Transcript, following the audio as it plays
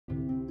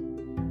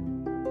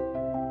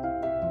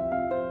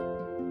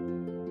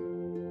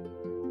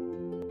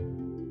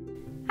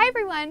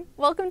everyone,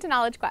 welcome to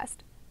Knowledge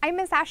Quest. I'm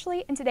Miss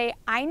Ashley, and today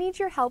I need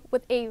your help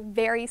with a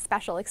very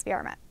special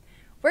experiment.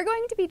 We're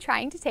going to be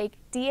trying to take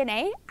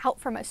DNA out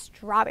from a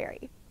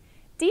strawberry.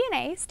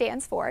 DNA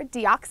stands for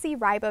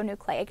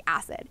deoxyribonucleic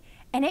acid,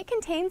 and it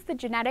contains the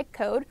genetic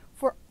code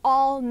for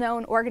all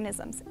known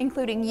organisms,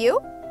 including you,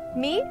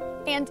 me,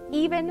 and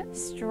even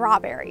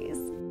strawberries.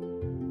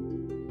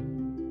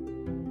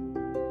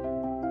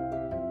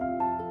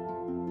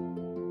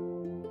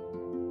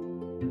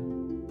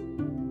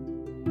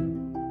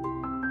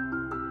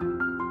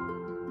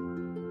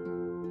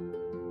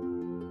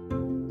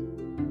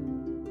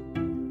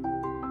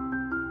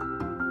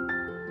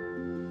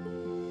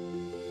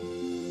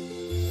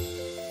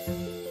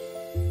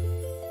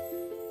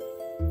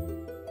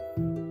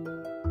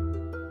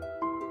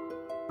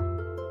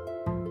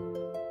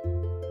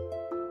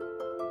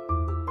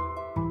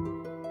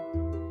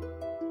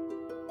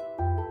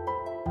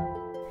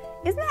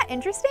 Isn't that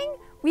interesting?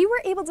 We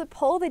were able to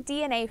pull the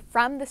DNA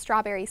from the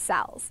strawberry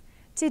cells.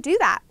 To do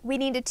that, we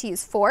needed to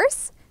use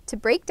force to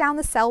break down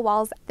the cell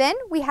walls. Then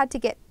we had to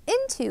get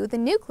into the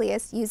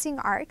nucleus using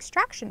our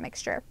extraction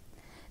mixture.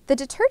 The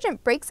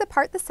detergent breaks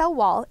apart the cell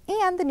wall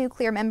and the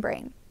nuclear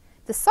membrane.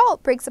 The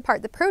salt breaks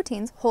apart the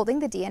proteins holding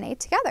the DNA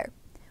together,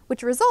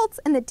 which results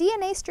in the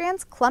DNA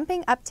strands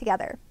clumping up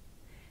together.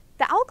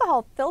 The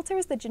alcohol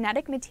filters the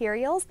genetic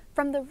materials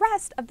from the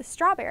rest of the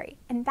strawberry,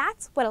 and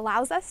that's what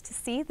allows us to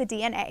see the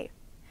DNA.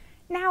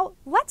 Now,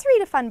 let's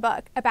read a fun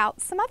book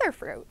about some other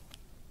fruit.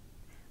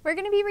 We're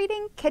going to be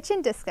reading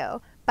Kitchen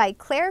Disco by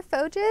Claire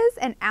Foges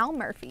and Al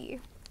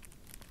Murphy.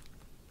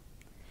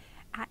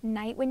 At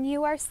night when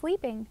you are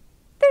sleeping,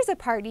 there's a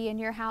party in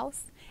your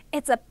house.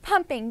 It's a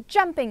pumping,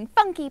 jumping,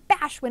 funky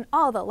bash when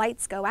all the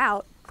lights go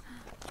out.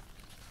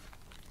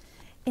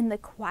 In the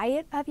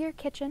quiet of your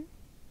kitchen,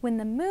 when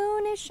the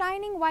moon is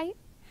shining white,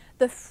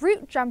 the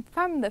fruit jump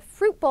from the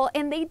fruit bowl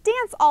and they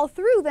dance all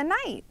through the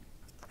night.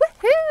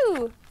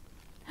 Woohoo!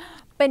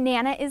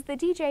 Banana is the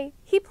DJ.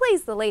 He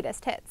plays the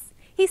latest hits.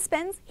 He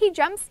spins, he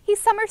jumps, he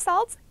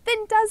somersaults,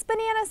 then does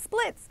banana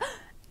splits.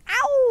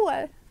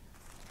 Ow!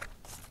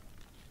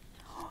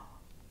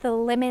 The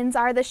lemons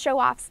are the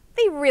show-offs.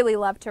 They really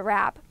love to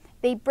rap.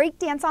 They break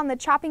dance on the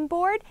chopping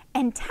board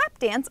and tap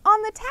dance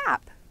on the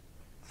tap.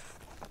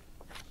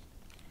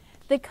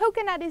 The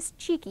coconut is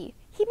cheeky.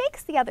 He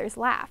makes the others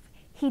laugh.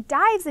 He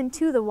dives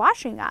into the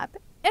washing up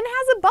and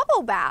has a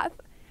bubble bath.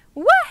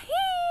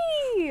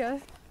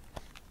 Wahee!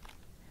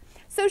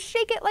 So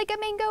shake it like a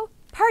mango,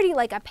 party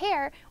like a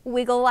pear,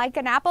 wiggle like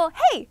an apple,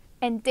 hey,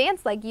 and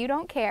dance like you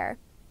don't care.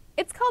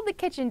 It's called the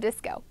Kitchen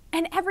Disco,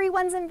 and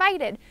everyone's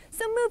invited.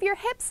 So move your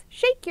hips,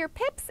 shake your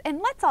pips, and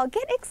let's all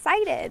get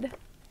excited.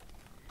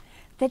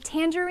 The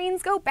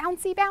tangerines go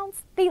bouncy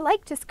bounce. They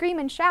like to scream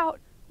and shout.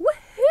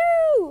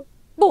 Woohoo!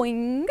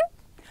 Boing!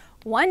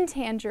 One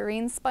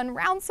tangerine spun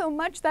round so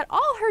much that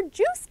all her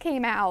juice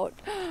came out.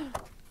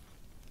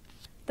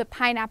 The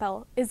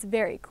pineapple is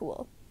very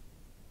cool.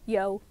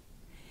 Yo.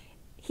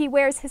 He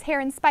wears his hair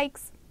in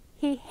spikes.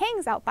 He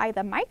hangs out by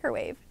the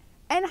microwave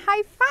and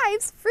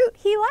high-fives fruit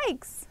he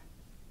likes.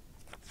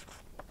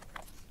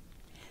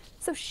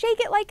 So shake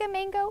it like a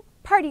mango,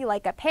 party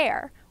like a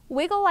pear,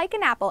 wiggle like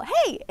an apple,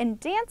 hey, and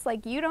dance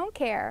like you don't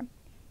care.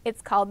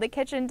 It's called the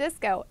Kitchen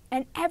Disco,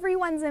 and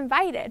everyone's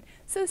invited.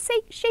 So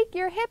shake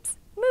your hips,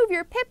 move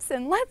your pips,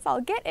 and let's all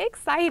get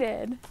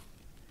excited.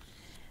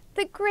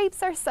 The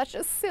grapes are such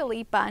a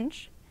silly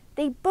bunch.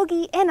 They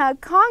boogie in a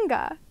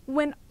conga.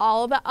 When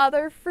all the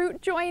other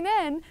fruit join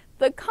in,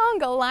 the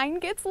conga line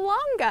gets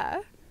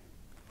longa.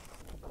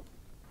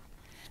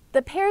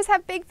 The pears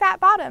have big fat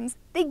bottoms.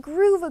 They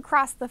groove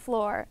across the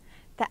floor.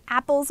 The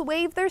apples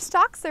wave their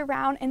stalks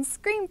around and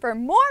scream for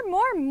more,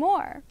 more,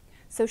 more.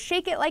 So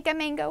shake it like a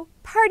mango,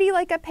 party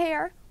like a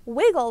pear,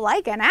 wiggle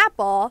like an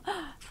apple.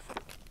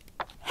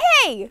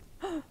 Hey!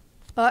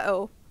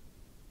 Uh-oh.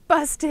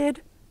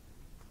 Busted.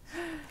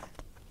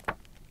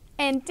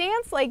 And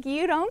dance like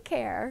you don't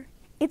care.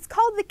 It's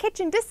called the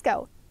Kitchen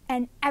Disco,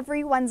 and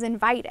everyone's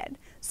invited.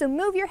 So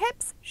move your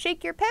hips,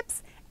 shake your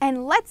pips,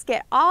 and let's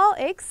get all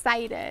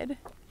excited.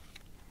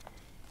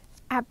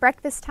 At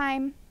breakfast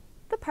time,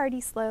 the party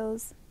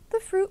slows.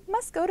 The fruit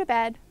must go to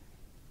bed.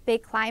 They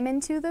climb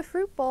into the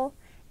fruit bowl,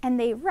 and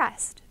they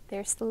rest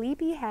their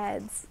sleepy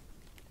heads.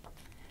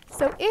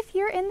 So if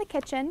you're in the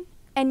kitchen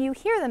and you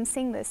hear them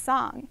sing this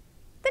song,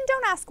 then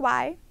don't ask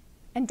why,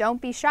 and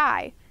don't be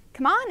shy.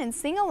 Come on and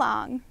sing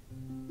along.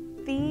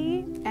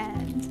 The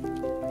end.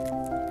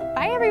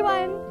 Bye,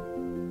 everyone.